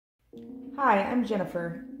Hi, I'm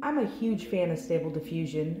Jennifer. I'm a huge fan of Stable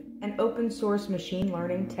Diffusion, an open source machine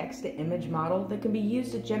learning text-to-image model that can be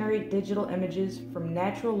used to generate digital images from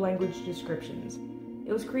natural language descriptions.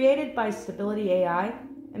 It was created by Stability AI,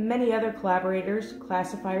 and many other collaborators,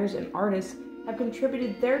 classifiers, and artists have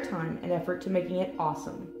contributed their time and effort to making it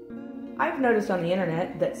awesome. I've noticed on the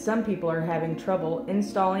internet that some people are having trouble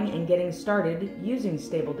installing and getting started using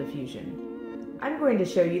Stable Diffusion. I'm going to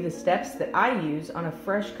show you the steps that I use on a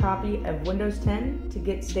fresh copy of Windows 10 to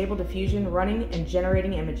get Stable Diffusion running and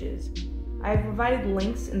generating images. I have provided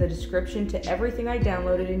links in the description to everything I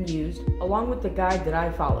downloaded and used, along with the guide that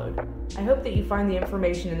I followed. I hope that you find the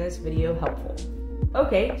information in this video helpful.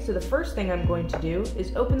 Okay, so the first thing I'm going to do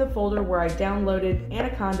is open the folder where I downloaded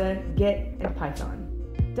Anaconda, Git, and Python.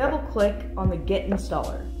 Double-click on the Git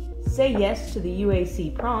installer. Say yes to the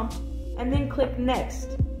UAC prompt, and then click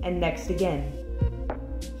Next, and Next again.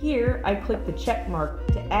 Here, I click the check mark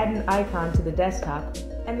to add an icon to the desktop,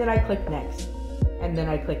 and then I click Next. And then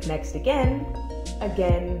I click Next again,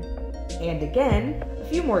 and again, a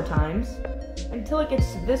few more times, until it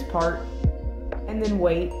gets to this part, and then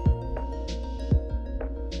wait.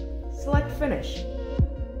 Select Finish.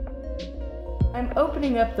 I'm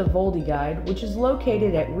opening up the Voldy guide, which is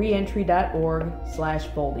located at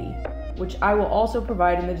reentry.org/Voldy, which I will also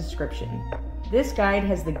provide in the description. This guide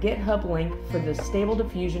has the GitHub link for the Stable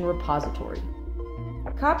Diffusion repository.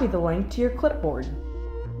 Copy the link to your clipboard.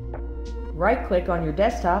 Right-click on your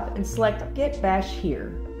desktop and select Git Bash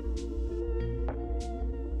here.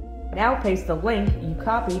 Now paste the link you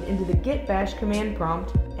copied into the Git Bash command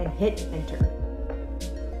prompt and hit Enter.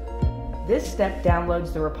 This step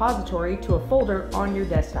downloads the repository to a folder on your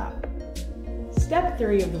desktop. Step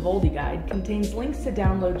 3 of the Voldy guide contains links to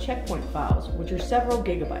download checkpoint files, which are several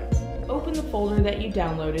gigabytes. Open the folder that you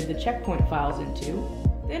downloaded the checkpoint files into,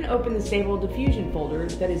 then open the Stable Diffusion folder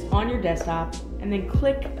that is on your desktop, and then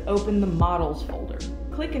click Open the Models folder.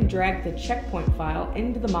 Click and drag the checkpoint file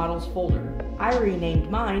into the Models folder. I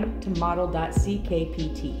renamed mine to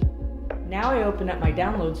model.ckpt. Now I open up my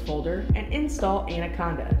Downloads folder and install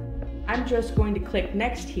Anaconda. I'm just going to click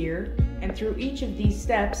Next here, and through each of these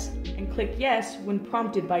steps, and click Yes when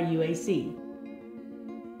prompted by UAC.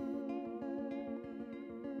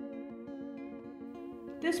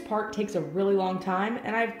 This part takes a really long time,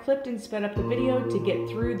 and I've clipped and sped up the video to get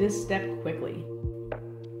through this step quickly.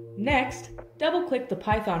 Next, double-click the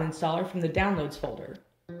Python installer from the Downloads folder.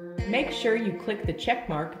 Make sure you click the check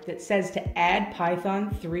mark that says to add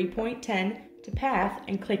Python 3.10 to path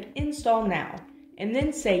and click Install Now, and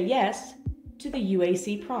then say Yes to the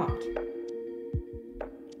UAC prompt.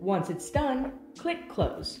 Once it's done, click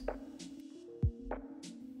Close.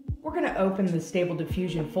 We're going to open the Stable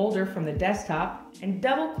Diffusion folder from the desktop and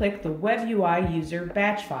double-click the webUI user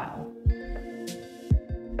batch file.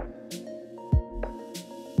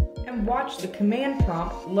 And watch the command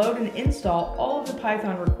prompt load and install all of the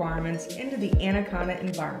Python requirements into the Anaconda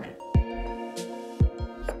environment.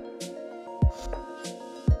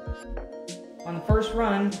 On the first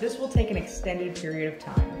run, this will take an extended period of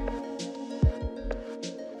time.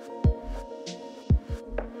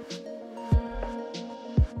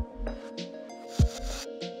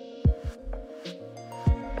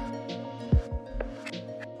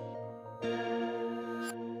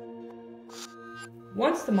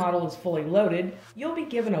 Once the model is fully loaded, you'll be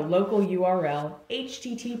given a local URL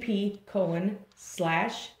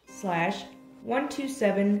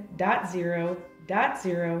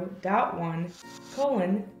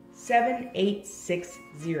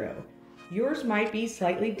Yours might be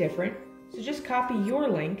slightly different, so just copy your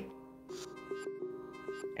link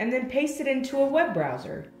and then paste it into a web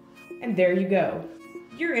browser. And there you go.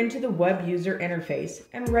 You're into the web user interface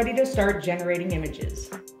and ready to start generating images.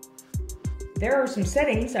 There are some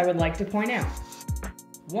settings I would like to point out.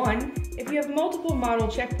 1. If you have multiple model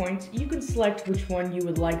checkpoints, you can select which one you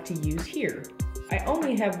would like to use here. I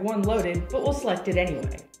only have one loaded, but we'll select it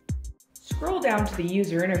anyway. Scroll down to the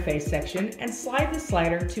user interface section and slide the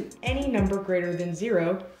slider to any number greater than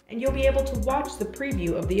 0, and you'll be able to watch the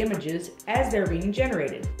preview of the images as they're being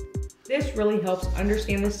generated. This really helps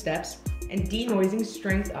understand the steps and denoising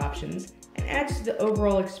strength options and adds to the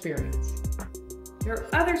overall experience. There are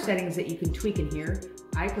other settings that you can tweak in here.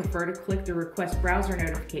 I prefer to click the Request Browser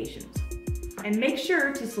Notifications. And make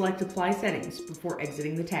sure to select Apply Settings before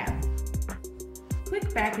exiting the tab.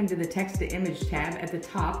 Click back into the Text to Image tab at the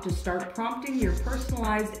top to start prompting your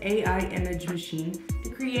personalized AI image machine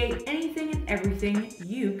to create anything and everything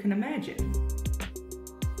you can imagine.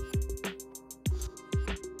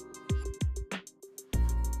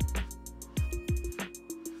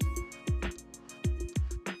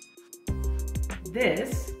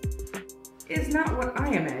 This is not what I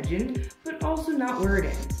imagined, but also not where it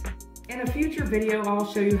ends. In a future video, I'll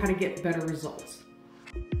show you how to get better results.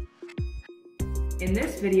 In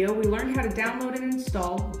this video, we learned how to download and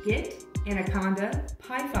install Git, Anaconda,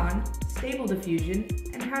 Python, Stable Diffusion,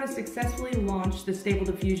 and how to successfully launch the Stable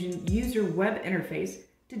Diffusion user web interface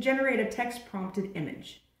to generate a text-prompted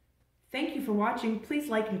image. Thank you for watching. Please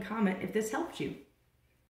like and comment if this helped you.